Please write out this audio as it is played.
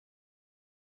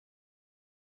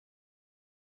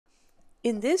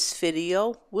In this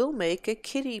video, we'll make a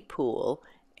kiddie pool,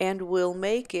 and we'll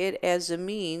make it as a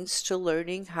means to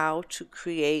learning how to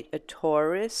create a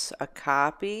torus, a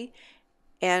copy,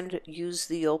 and use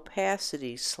the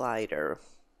opacity slider.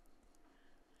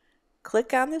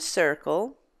 Click on the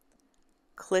circle,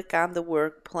 click on the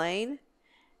work plane,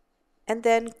 and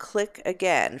then click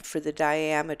again for the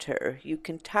diameter. You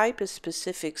can type a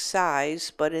specific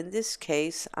size, but in this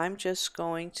case, I'm just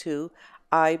going to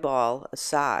eyeball a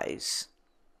size.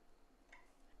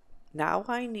 Now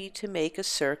I need to make a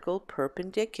circle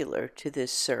perpendicular to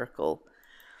this circle.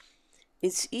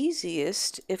 It's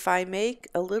easiest if I make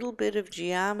a little bit of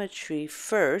geometry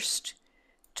first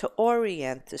to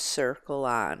orient the circle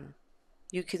on.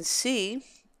 You can see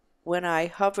when I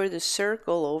hover the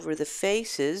circle over the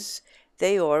faces,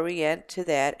 they orient to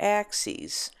that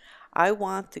axis. I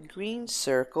want the green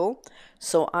circle,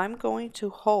 so I'm going to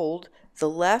hold the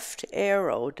left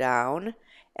arrow down,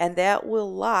 and that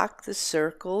will lock the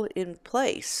circle in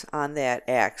place on that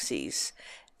axis.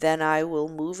 Then I will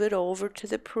move it over to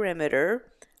the perimeter,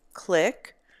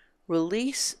 click,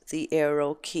 release the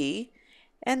arrow key,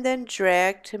 and then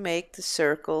drag to make the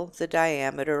circle the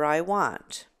diameter I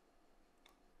want.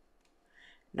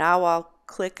 Now I'll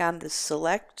click on the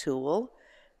Select tool,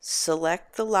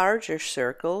 select the larger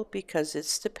circle because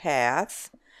it's the path,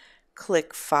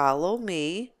 click Follow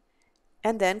Me,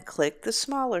 and then click the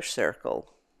smaller circle.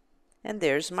 And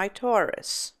there's my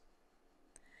torus.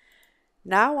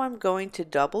 Now I'm going to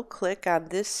double click on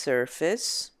this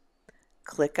surface,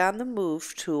 click on the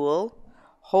Move tool,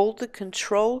 hold the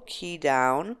Control key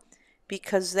down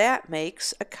because that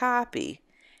makes a copy,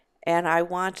 and I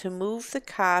want to move the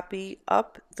copy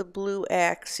up the blue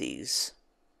axes.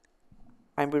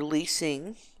 I'm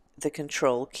releasing the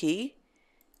Control key.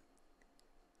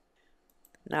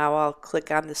 Now I'll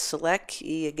click on the Select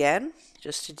key again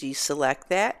just to deselect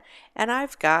that, and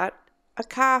I've got a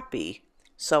copy.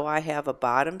 So I have a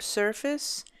bottom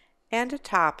surface and a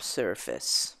top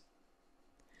surface.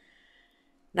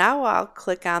 Now I'll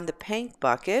click on the paint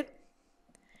bucket,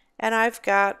 and I've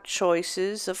got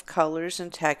choices of colors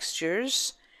and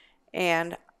textures,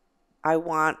 and I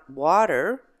want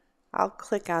water. I'll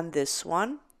click on this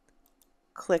one,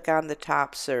 click on the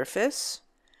top surface,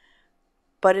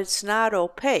 but it's not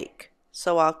opaque,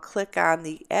 so I'll click on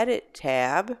the Edit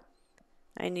tab.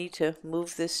 I need to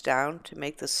move this down to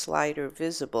make the slider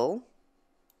visible,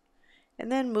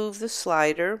 and then move the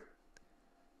slider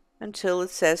until it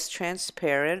says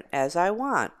transparent as I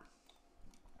want.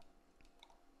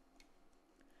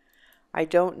 I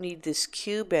don't need this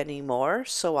cube anymore,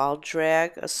 so I'll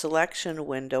drag a selection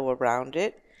window around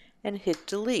it and hit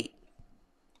delete.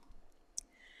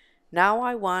 Now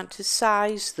I want to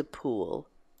size the pool,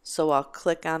 so I'll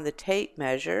click on the tape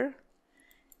measure,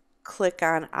 click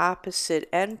on opposite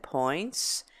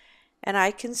endpoints, and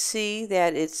I can see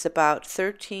that it's about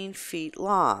 13 feet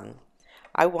long.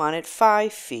 I want it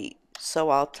 5 feet,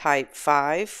 so I'll type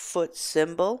 5-foot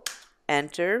symbol,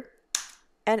 enter,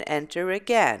 and enter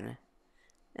again,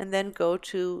 and then go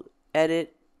to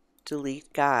Edit,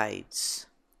 Delete Guides.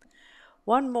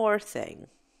 One more thing.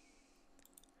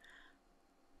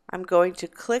 I'm going to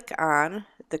click on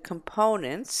the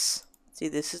components. See,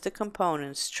 this is the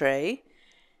components tray.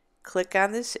 Click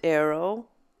on this arrow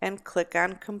and click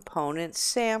on Component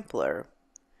Sampler.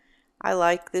 I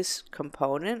like this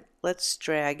component. Let's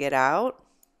drag it out.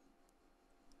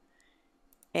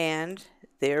 And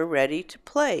they're ready to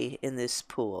play in this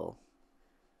pool.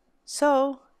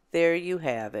 So there you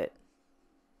have it.